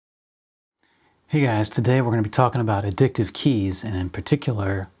Hey guys, today we're going to be talking about Addictive Keys, and in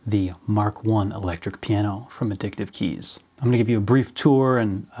particular the Mark One electric piano from Addictive Keys. I'm going to give you a brief tour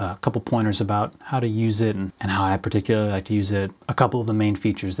and a couple pointers about how to use it and how I particularly like to use it. A couple of the main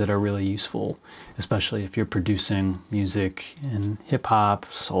features that are really useful, especially if you're producing music in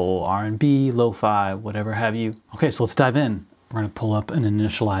hip-hop, soul, R&B, lo-fi, whatever have you. Okay, so let's dive in. We're going to pull up an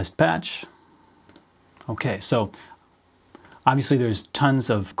initialized patch. Okay, so obviously there's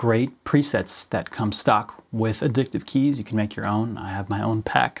tons of great presets that come stock with Addictive Keys. You can make your own. I have my own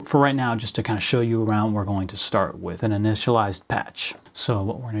pack. For right now, just to kind of show you around, we're going to start with an initialized patch. So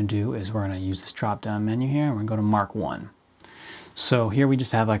what we're going to do is we're going to use this drop-down menu here, and we're going to go to Mark One. So here we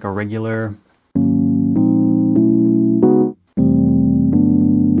just have like a regular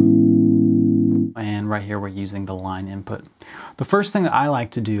and right here we're using the line input. The first thing that I like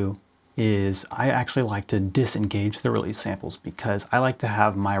to do is I actually like to disengage the release samples because I like to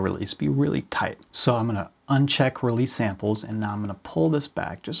have my release be really tight. So I'm going to uncheck release samples, and now I'm going to pull this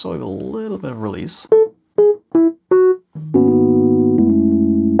back just so we have a little bit of release.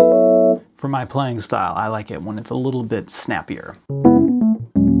 For my playing style, I like it when it's a little bit snappier.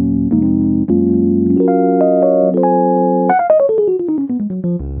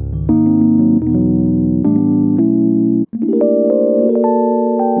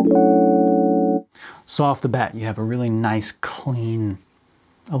 So off the bat, you have a really nice, clean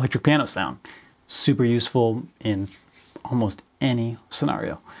electric piano sound. Super useful in almost any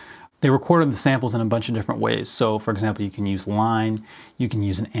scenario. They recorded the samples in a bunch of different ways. So for example, you can use line, you can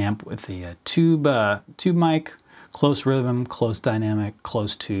use an amp with a tube mic, close rhythm, close dynamic,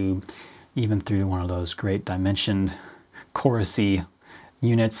 close tube, even through one of those great dimensioned chorusy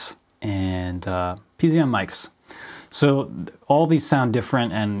units and PZM mics. So all these sound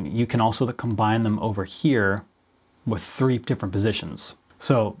different, and you can also combine them over here with 3 different positions.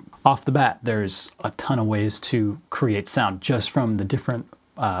 So off the bat, there's a ton of ways to create sound just from the different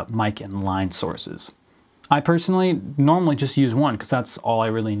mic and line sources. I personally normally just use one because that's all I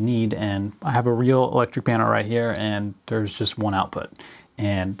really need, and I have a real electric piano right here and there's just one output,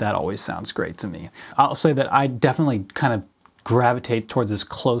 and that always sounds great to me. I'll say that I definitely kind of gravitate towards this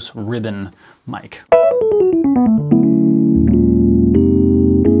close ribbon mic.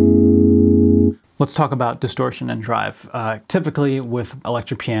 Let's talk about distortion and drive. Typically with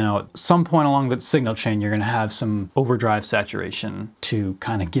electric piano, at some point along the signal chain, you're gonna have some overdrive saturation to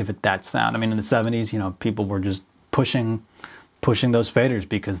kind of give it that sound. I mean, in the 70s, you know, people were just pushing those faders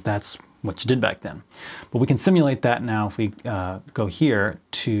because that's what you did back then. But we can simulate that now if we go here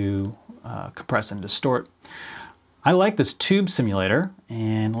to compress and distort. I like this tube simulator,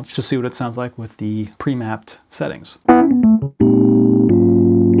 and let's just see what it sounds like with the pre-mapped settings.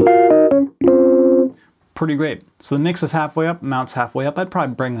 Pretty great. So the mix is halfway up, mount's halfway up. I'd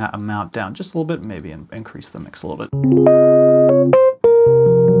probably bring that amount down just a little bit, maybe, and increase the mix a little bit.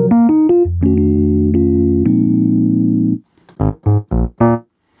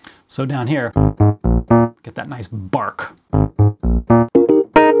 So down here, get that nice bark.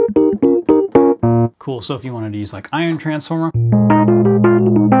 Cool, so if you wanted to use like iron transformer,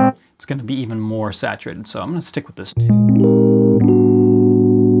 it's gonna be even more saturated. So I'm gonna stick with this too.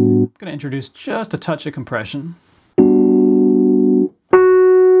 I'm gonna introduce just a touch of compression.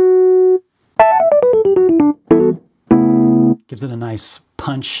 Gives it a nice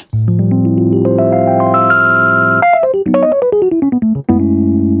punch.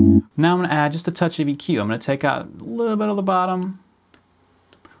 Now I'm gonna add just a touch of EQ. I'm gonna take out a little bit of the bottom.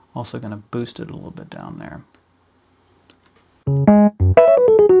 Also gonna boost it a little bit down there.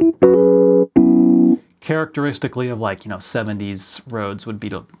 Characteristically of like, you know, 70s Rhodes would be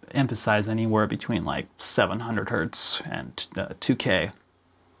to emphasize anywhere between like 700 Hertz and 2K.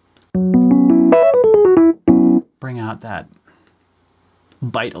 Bring out that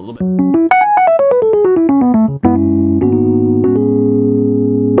bite a little bit.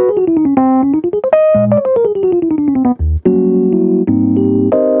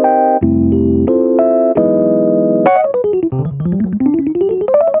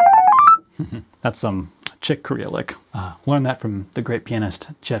 That's some Chick Corea lick. Learned that from the great pianist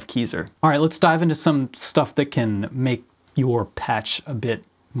Jeff Keezer. All right, let's dive into some stuff that can make your patch a bit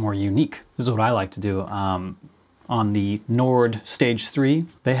more unique. This is what I like to do. On the Nord Stage 3,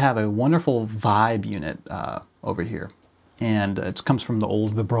 they have a wonderful vibe unit over here. And it comes from the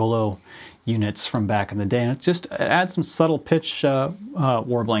old Vibrolo units from back in the day. And it adds some subtle pitch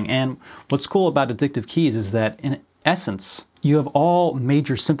warbling. And what's cool about Addictive Keys is that in essence, you have all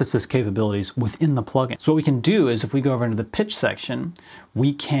major synthesis capabilities within the plugin. So what we can do is if we go over into the pitch section,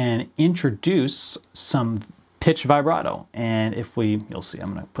 we can introduce some pitch vibrato. And if you'll see,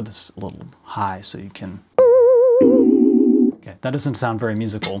 I'm gonna put this a little high so you can, okay, that doesn't sound very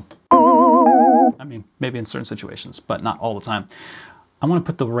musical. I mean, maybe in certain situations, but not all the time. I want to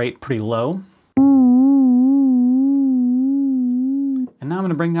put the rate pretty low. And now I'm going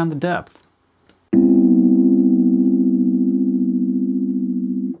to bring down the depth.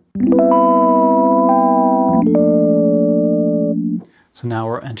 So now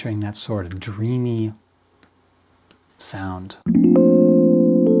we're entering that sort of dreamy sound.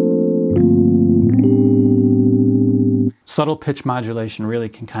 Subtle pitch modulation really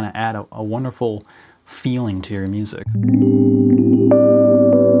can kind of add a wonderful feeling to your music.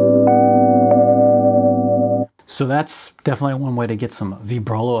 So that's definitely one way to get some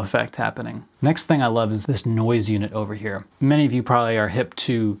vibrolo effect happening. Next thing I love is this noise unit over here. Many of you probably are hip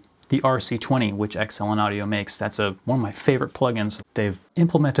to the RC20, which XLN Audio makes. That's one of my favorite plugins. They've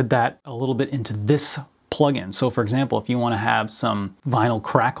implemented that a little bit into this plugin. So for example, if you want to have some vinyl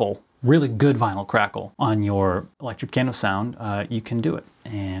crackle, really good vinyl crackle on your electric piano sound, you can do it.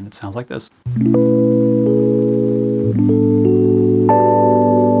 And it sounds like this.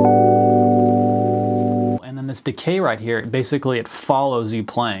 And then this decay right here, basically it follows you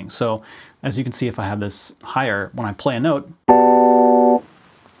playing. So as you can see, if I have this higher, when I play a note,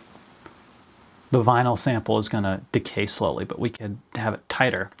 the vinyl sample is going to decay slowly, but we could have it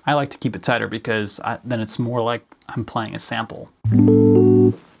tighter. I like to keep it tighter because then it's more like I'm playing a sample.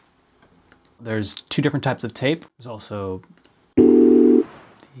 There's two different types of tape. There's also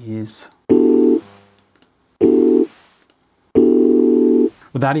these.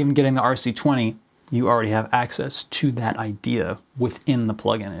 Without even getting the RC20, you already have access to that idea within the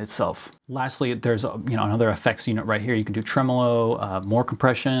plugin itself. Lastly, there's another effects unit right here. You can do tremolo, more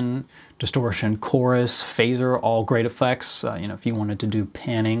compression, distortion, chorus, phaser, all great effects. If you wanted to do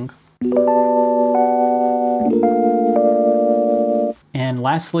panning. And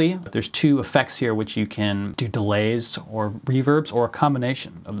lastly, there's two effects here which you can do delays or reverbs or a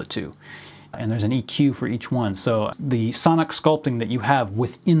combination of the two. And there's an EQ for each one. So the sonic sculpting that you have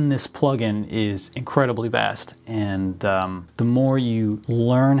within this plugin is incredibly vast. And the more you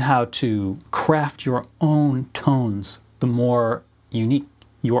learn how to craft your own tones, the more unique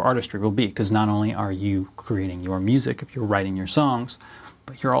your artistry will be. Because not only are you creating your music if you're writing your songs,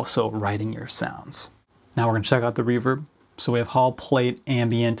 but you're also writing your sounds. Now we're going to check out the reverb. So we have hall, plate,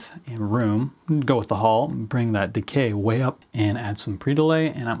 ambient, and room. Go with the hall, bring that decay way up, and add some pre-delay,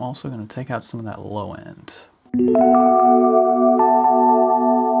 and I'm also going to take out some of that low end.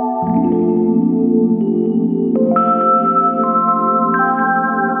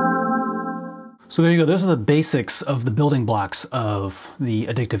 So there you go, those are the basics of the building blocks of the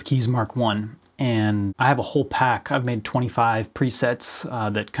Addictive Keys Mark One. And I have a whole pack. I've made 25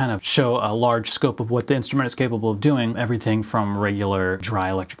 presets that kind of show a large scope of what the instrument is capable of doing. Everything from regular dry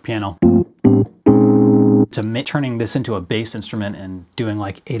electric piano to turning this into a bass instrument and doing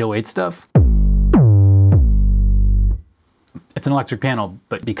like 808 stuff. It's an electric piano,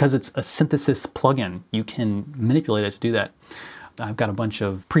 but because it's a synthesis plugin, you can manipulate it to do that. I've got a bunch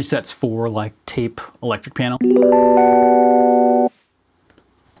of presets for like tape electric piano.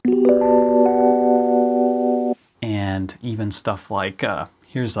 And even stuff like,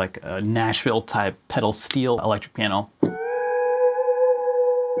 here's like a Nashville type pedal steel electric piano.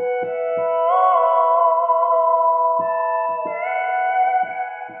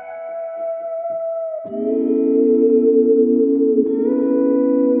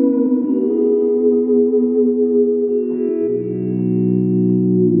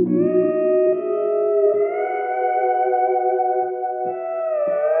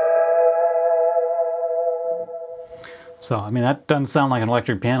 So, I mean, that doesn't sound like an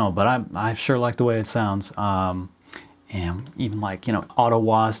electric piano, but I sure like the way it sounds. And even like, auto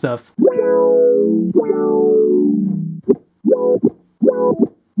wah stuff.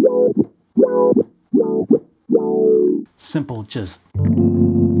 Simple, just. You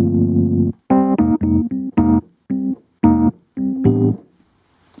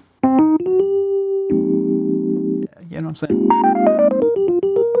know what I'm saying?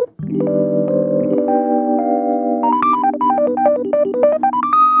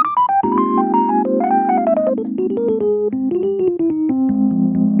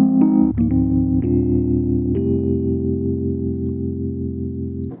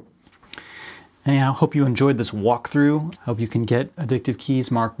 Anyhow, hope you enjoyed this walkthrough. Hope you can get Addictive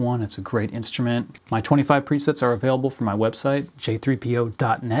Keys Mark One. It's a great instrument. My 25 presets are available from my website,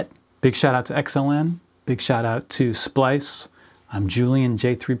 j3p0.net. Big shout out to XLN. Big shout out to Splice. I'm Julian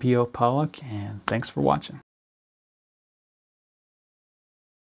J3P0 Pollock, and thanks for watching.